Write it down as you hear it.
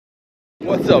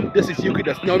What's up? This is Gigguk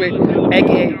the Snowman,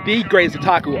 aka the greatest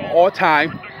otaku of all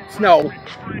time, Snow.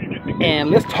 And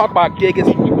let's talk about Gigguk,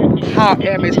 how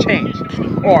anime has changed,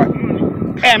 or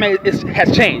anime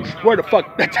has changed. Where the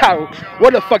fuck the title?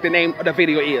 What the fuck the name of the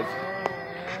video is?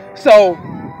 So,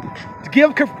 to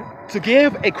give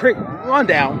a quick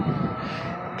rundown,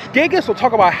 Gigguk will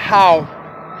talk about how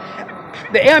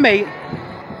the anime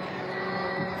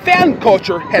fan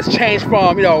culture has changed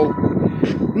from,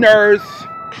 nerds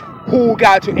who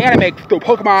got to anime through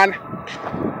Pokemon,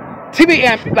 TV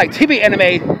anime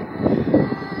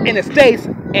in the States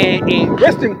and in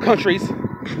Western countries,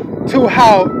 to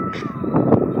how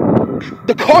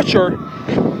the culture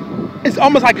is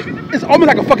almost like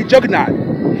a fucking Juggernaut.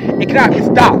 It cannot be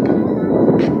stopped.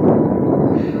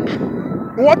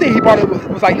 One thing he brought up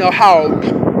was like, how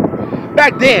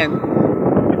back then,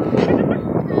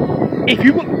 if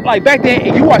you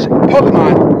watch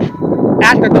Pokemon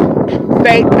after the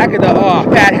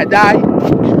fad had died,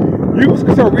 you was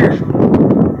considered weird.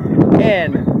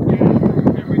 And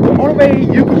the only way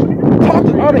you can talk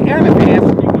to other anime fans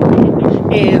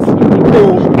is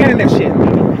through internet shit,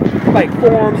 like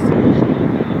forums,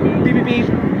 BBB,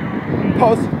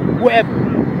 posts, whatever.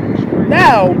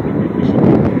 Now,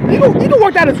 you can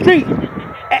walk down the street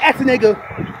and ask a nigga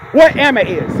what anime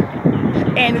is,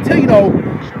 and until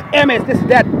anime is this,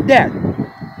 that.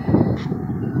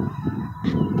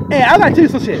 And I like to tell you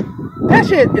some shit. That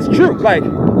shit is true. Like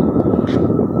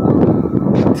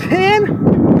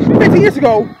 10, 15 years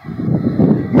ago,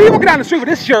 me walking down the street with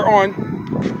this shirt on,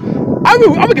 I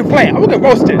would get flamed. I would get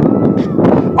roasted.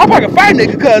 I'm probably gonna fight a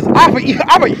nigga because I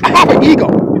have an ego.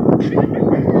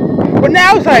 But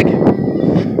now it's like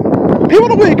people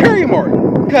don't really care anymore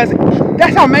because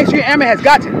that's how mainstream anime has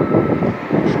gotten.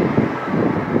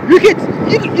 You can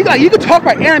talk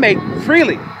about anime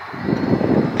freely,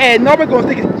 and nobody's gonna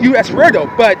think you as rare though.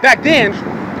 But back then,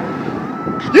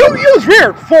 you was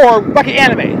rare for fucking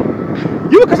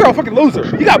anime. You were considered a fucking loser.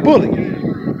 You got bullied.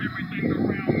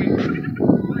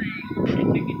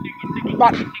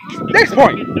 But next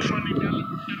point,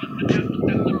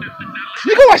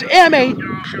 you can watch anime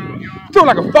through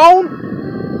like a phone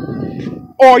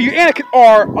or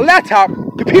or a laptop,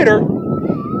 computer,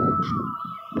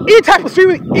 any type of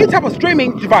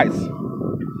streaming device.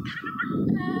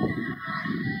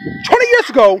 20 years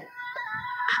ago,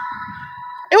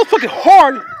 it was fucking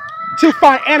hard to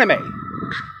find anime.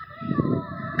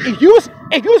 If you was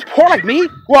poor like me,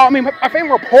 well, I mean, my family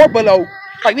were poor, but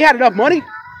like we had enough money,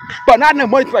 but not enough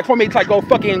money for me to go to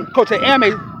the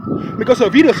anime, go to a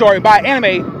video store and buy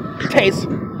anime tapes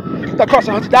that cost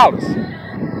 $100.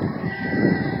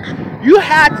 You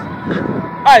had,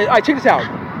 alright, check this out.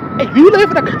 If you live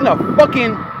in a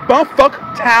fucking bumfuck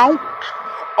town,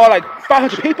 or like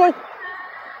 500 people,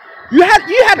 you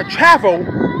had to travel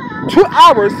 2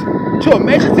 hours to a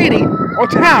major city or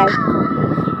town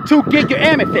to get your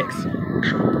anime fix.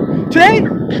 Today,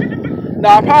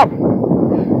 not a problem.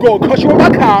 Go to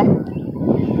Crunchyroll.com,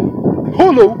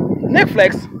 Hulu,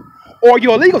 Netflix, or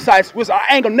your illegal sites, which I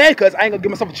ain't gonna name because I ain't gonna get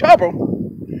myself in trouble,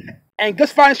 and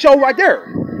just find a show right there.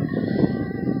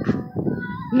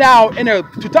 Now, in the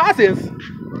 2000s,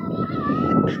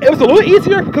 it was a little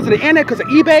easier because of the internet, because of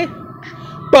eBay,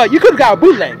 but you could have got a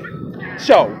bootleg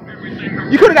show.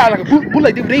 You could have got like a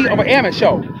bootleg DVD of an anime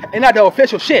show, and not the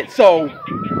official shit, so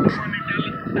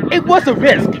it was a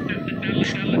risk.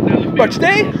 But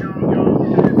today,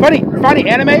 finding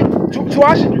anime to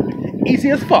watch,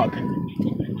 easy as fuck.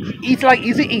 Easy like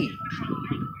Easy E.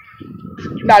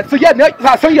 Now, some of y'all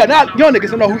young niggas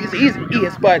don't know who Easy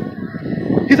is, but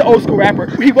he's an old school rapper.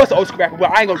 He was an old school rapper,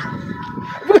 but I ain't gonna.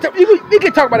 We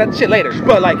can talk about that shit later.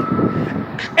 But like,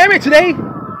 anime today,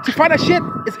 to find that shit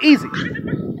is easy.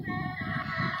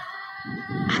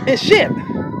 And shit,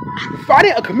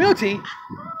 finding a community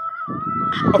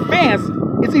of fans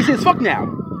is easy as fuck now.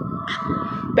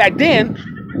 Back then,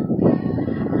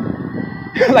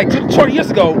 like 20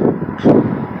 years ago,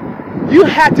 you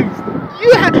had to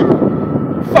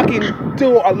fucking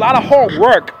do a lot of hard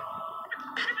work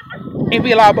and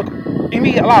read a lot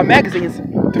of magazines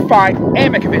to find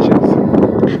anime conventions.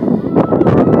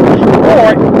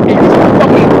 Or if you're a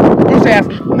fucking loose-ass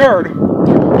nerd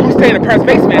who stay in a parent's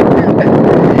basement,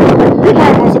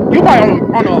 you buy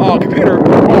on a computer,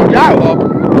 on dial-up,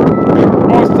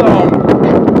 on some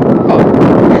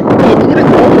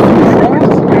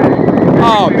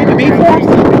BBB forums,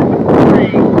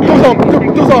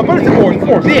 those are bulletin board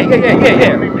forums. Yeah.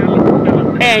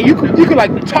 And you could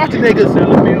like talk to niggas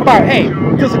about, hey,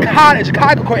 there's a con in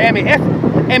Chicago called Anime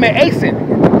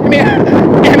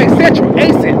Central,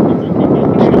 ASIN.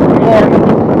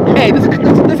 Or, hey,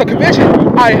 there's a convention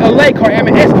out in LA called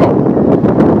Anime Expo.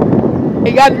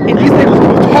 and these niggas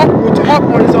will talk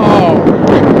on his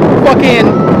fucking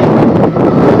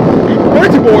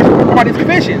bulletin board about these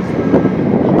conventions.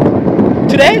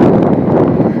 Today,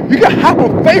 you can hop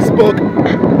on Facebook,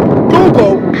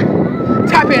 Google,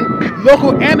 type in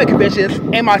local anime conventions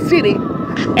in my city,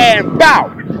 and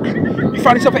bow, you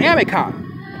find yourself an anime con.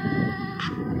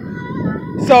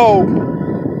 So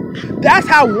that's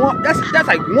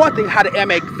like one thing how the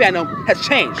anime fandom has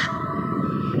changed.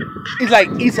 It's like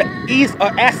it's an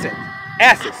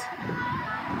assets.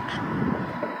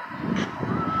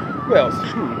 What else?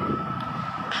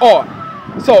 Oh,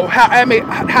 so how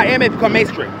anime become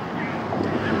mainstream.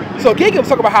 So Gigguk was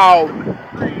talking about how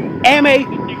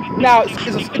anime now is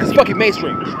fucking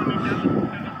mainstream.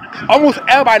 Almost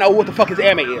everybody know what the fuck his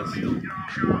anime is.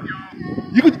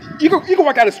 You can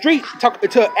walk down the street,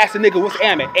 ask a nigga what's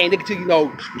anime, and nigga tell you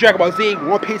know Dragon Ball Z,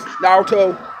 One Piece,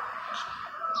 Naruto.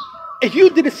 If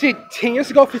you did this shit 10 years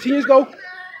ago, 15 years ago,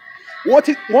 one,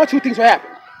 two things will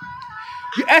happen.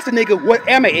 You ask a nigga what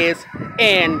anime is,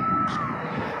 and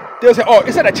they'll say, oh,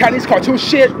 is that a Chinese cartoon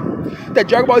shit? That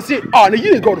Dragon Ball Z? Oh, no,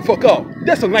 you didn't go the fuck up.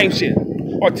 That's some lame shit.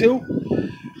 Or two,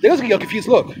 they're gonna get a confused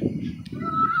look.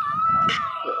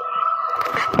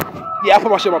 Yeah, I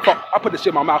put my shit in my phone. I put this shit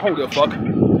in my mouth. I don't give a fuck.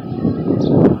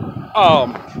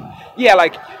 Yeah,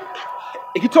 like,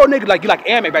 if you told a nigga like you like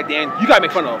anime back then, you gotta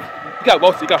make fun of. You got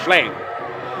roasted, you got flamed.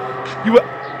 You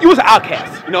was an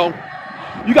outcast, you know?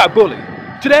 You got bullied.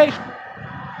 Today,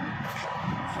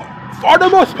 for the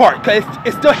most part, because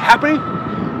it's still happening,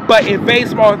 but in very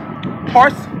small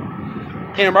parts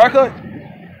in America,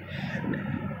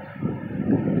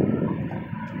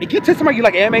 if you tell somebody you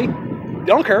like anime, they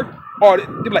don't care. Or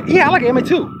they'll be like, yeah, I like anime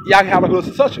too. Yeah, I can have a little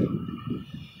discussion.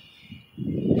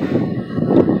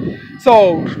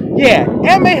 So, yeah,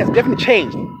 anime has definitely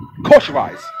changed,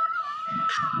 culture-wise.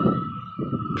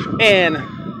 And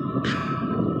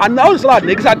I know there's a lot of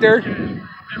niggas out there,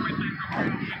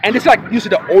 and it's like usually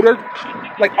the older,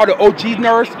 like are the OG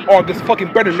nerds or just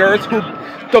fucking better nerds who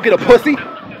don't get a pussy.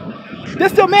 They're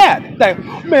still mad. Like,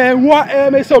 man, why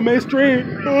anime so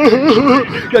mainstream?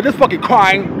 Yeah, they're fucking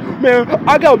crying. Man,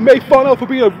 I got made fun of for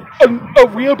being a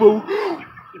weeaboo.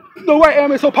 No, why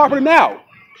anime so popular now?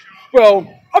 Well,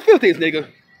 I feel things, nigga.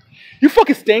 You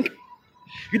fucking stink.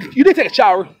 You didn't take a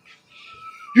shower.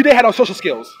 You didn't have no social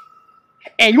skills.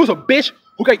 And you was a bitch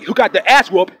who got the ass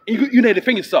whooped and you didn't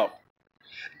defend yourself.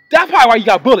 That's probably why you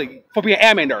got bullied for being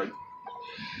an anime nerd.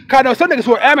 Cause I know some niggas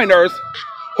who are anime nerds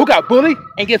who got bullied,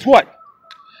 and guess what?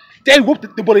 They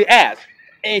whooped the bully ass.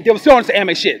 And they were still on some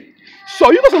anime shit.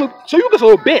 So you was a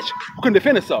little bitch who couldn't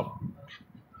defend himself.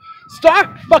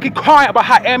 Stop fucking crying about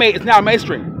how anime is now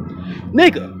mainstream.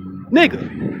 Nigga.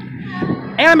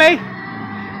 Anime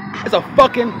is a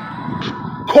fucking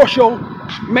cultural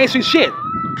mainstream shit.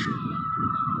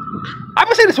 I've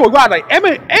been saying this for a while, like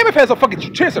anime fans are fucking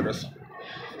trendsetters.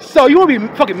 So you wanna be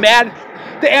fucking mad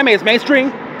that anime is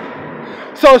mainstream?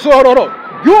 So hold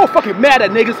on. You all fucking mad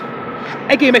at niggas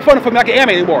ain't getting make fun of me like an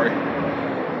anime anymore.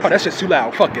 Oh, that shit's too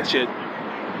loud. Fuck that shit.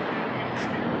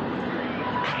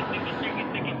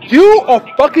 You are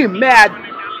fucking mad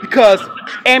because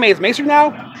anime is mainstream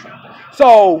now.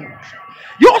 So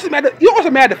you also mad at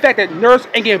the fact that nerds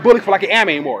ain't getting bullied for like an anime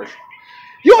anymore.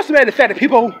 You also mad at the fact that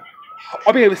people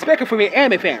are being respected for being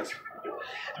anime fans.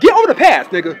 Get over the past,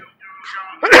 nigga.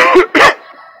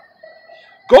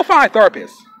 Go find a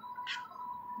therapist.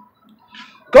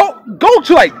 Go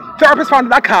to like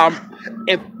therapistfinder.com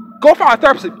and go find a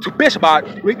therapist to bitch about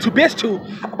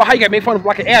how you got made fun of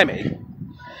like an anime.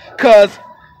 Cause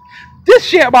this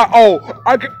shit about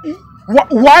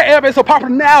why anime is so popular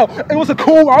now? It was a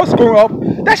cool when I was growing up.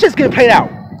 That shit's getting played out.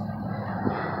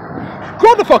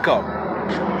 Grow the fuck up.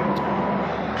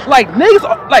 Like niggas,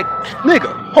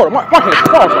 nigga. Hold on, my hand.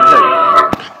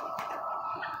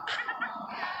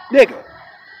 Nigga,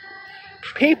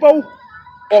 people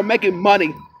are making money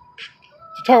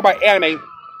to talk about anime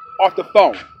off the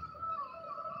phone.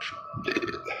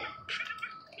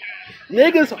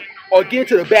 Niggas are getting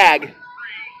to the bag.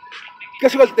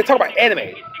 Guess what? They talk about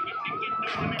anime.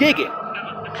 Gigguk.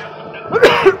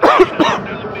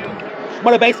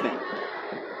 Mother Basement.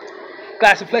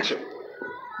 Glass Inflection.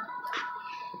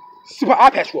 Super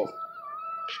iPad Wolf.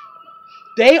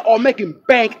 They are making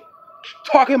bank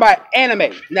talking about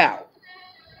anime now.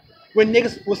 When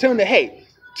niggas was saying that, hey,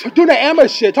 do the anime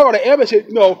shit, talk about the anime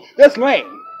shit, no, that's lame.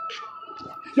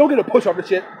 You don't get a push off the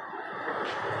shit.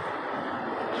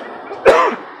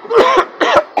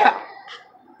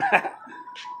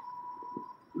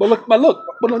 But look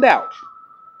now.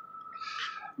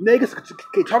 Niggas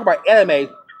can talk about anime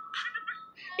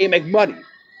and make money.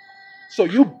 So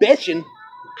you bitching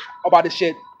about this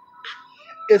shit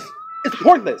it's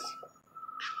pointless.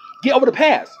 Get over the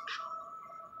past.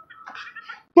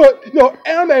 But you know,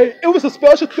 anime, it was a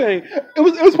special thing. It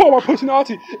was part of my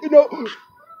personality. You know.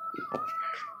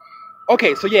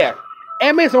 Okay, so yeah,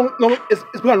 anime is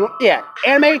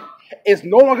anime is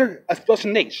no longer a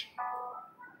special niche.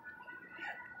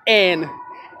 And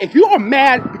if you are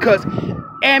mad because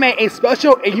anime ain't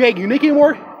special and you ain't unique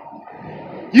anymore,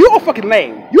 you are fucking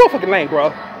lame. You are fucking lame,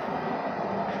 bro.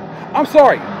 I'm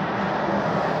sorry.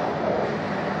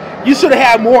 You should have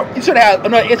had more. You should have had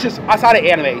another interest outside of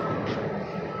anime.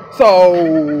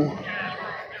 So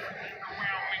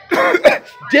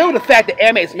deal with the fact that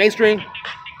anime is mainstream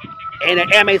and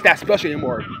that anime is not special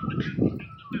anymore.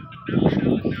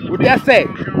 With that said,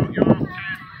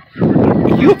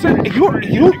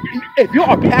 if you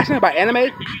are passionate about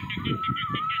anime,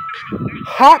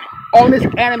 hop on this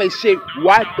anime shit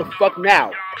right the fuck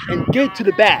now and get to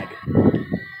the bag.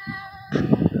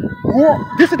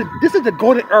 This is the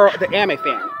golden era of the anime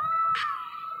fan.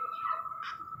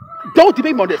 Don't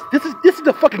debate me on this. This is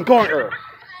the fucking golden era.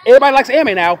 Everybody likes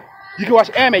anime now. You can watch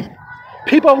anime.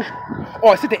 People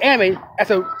or see the anime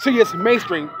as a serious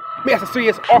mainstream, as a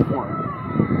serious art form.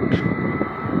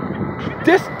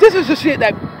 This is the shit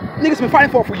that niggas been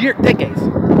fighting for decades.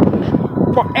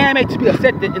 For anime to be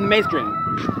accepted in the mainstream.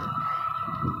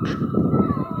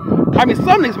 I mean,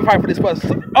 some niggas been fighting for this, but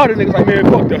other niggas like, man,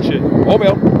 fuck that shit. Oh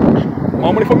well,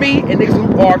 more money for me, and niggas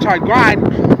who are trying to grind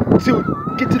to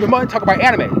get to the money and talk about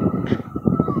anime.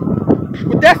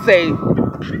 With that said,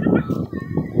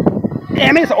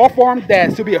 anime is an art form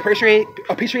that should be appreciated.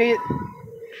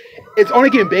 It's only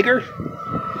getting bigger.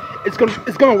 It's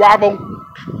gonna rival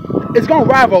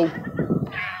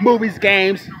movies,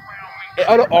 games, and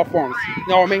other art forms. You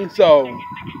know what I mean? So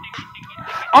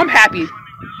I'm happy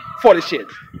for this shit.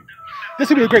 This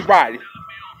will be a great ride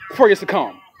for years to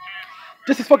come.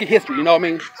 This is fucking history, you know what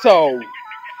I mean? So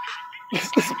this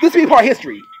will be part of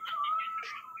history.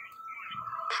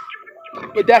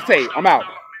 But that's it. I'm out.